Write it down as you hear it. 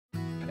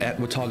At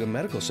Watauga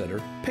Medical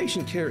Center,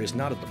 patient care is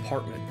not a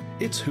department,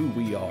 it's who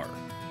we are.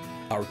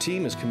 Our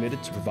team is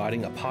committed to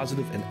providing a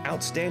positive and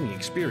outstanding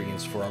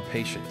experience for our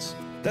patients.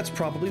 That's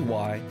probably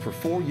why, for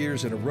 4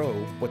 years in a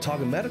row,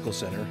 Watauga Medical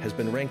Center has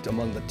been ranked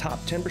among the top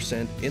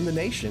 10% in the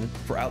nation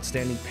for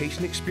outstanding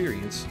patient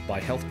experience by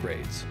Health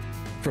Grades.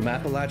 From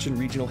Appalachian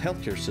Regional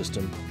Healthcare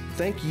System,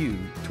 thank you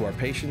to our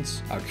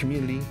patients, our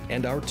community,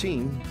 and our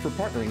team for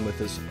partnering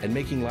with us and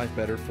making life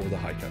better for the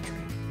High Country.